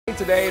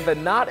Today, the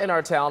Not in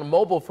Our Town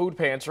mobile food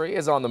pantry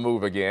is on the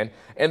move again,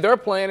 and their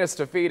plan is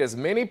to feed as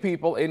many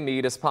people in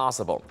need as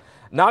possible.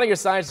 Not on your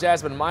side's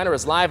Jasmine Miner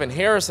is live in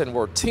Harrison,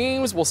 where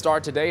teams will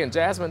start today. And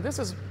Jasmine, this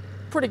is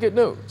pretty good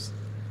news.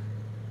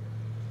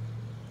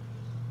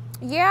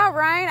 Yeah,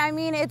 Ryan, I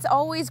mean, it's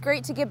always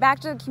great to get back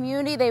to the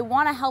community. They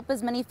want to help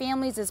as many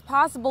families as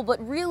possible,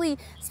 but really,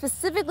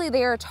 specifically,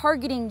 they are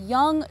targeting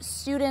young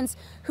students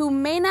who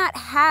may not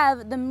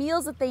have the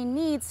meals that they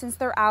need since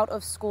they're out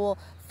of school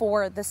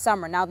for the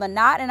summer. Now, the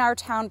Not in Our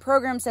Town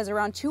program says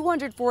around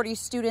 240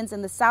 students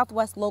in the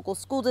Southwest Local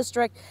School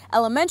District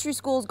elementary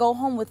schools go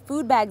home with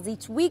food bags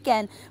each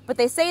weekend, but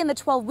they say in the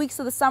 12 weeks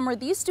of the summer,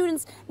 these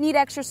students need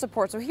extra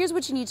support. So here's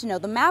what you need to know.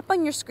 The map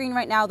on your screen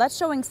right now, that's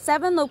showing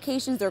 7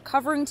 locations they're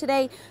covering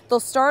today. They'll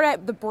start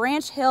at the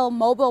Branch Hill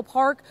Mobile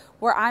Park,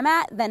 where I'm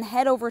at, then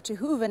head over to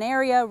Hooven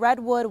area,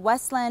 Redwood,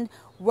 Westland,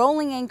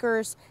 Rolling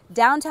Anchors,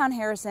 downtown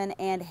Harrison,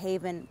 and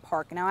Haven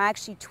Park. Now, I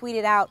actually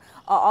tweeted out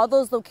all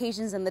those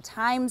locations and the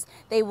times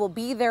they will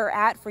be there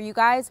at for you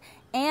guys.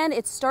 And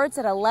it starts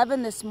at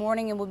 11 this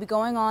morning and will be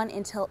going on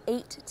until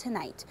 8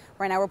 tonight.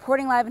 Right now,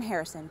 reporting live in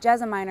Harrison,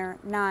 Jasmine Miner,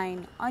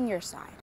 9 on your side.